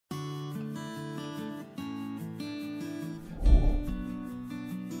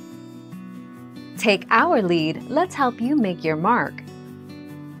Take our lead, let's help you make your mark.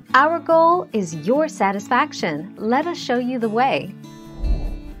 Our goal is your satisfaction. Let us show you the way.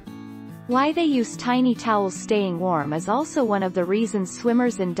 Why they use tiny towels. Staying warm is also one of the reasons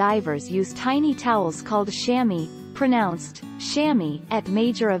swimmers and divers use tiny towels called chamois, pronounced chamois, at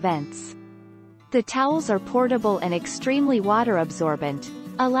major events. The towels are portable and extremely water absorbent,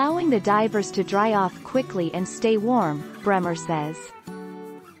 allowing the divers to dry off quickly and stay warm, Bremer says.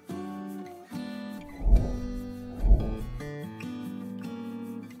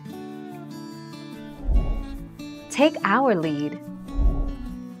 Take our lead.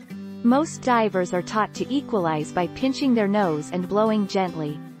 Most divers are taught to equalize by pinching their nose and blowing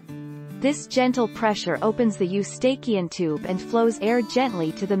gently. This gentle pressure opens the eustachian tube and flows air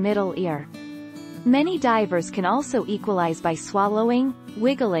gently to the middle ear. Many divers can also equalize by swallowing,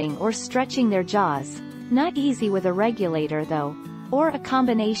 wiggling or stretching their jaws, not easy with a regulator though, or a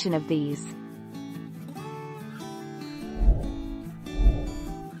combination of these.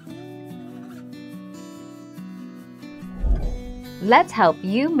 Let's help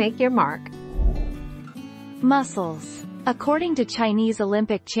you make your mark. Muscles. According to Chinese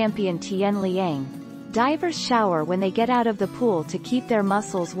Olympic champion Tian Liang, divers shower when they get out of the pool to keep their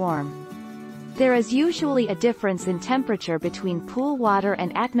muscles warm. There is usually a difference in temperature between pool water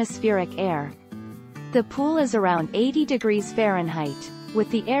and atmospheric air. The pool is around 80 degrees Fahrenheit,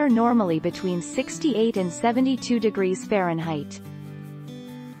 with the air normally between 68 and 72 degrees Fahrenheit.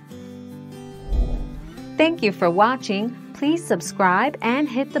 Thank you for watching. Please subscribe and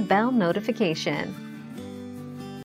hit the bell notification.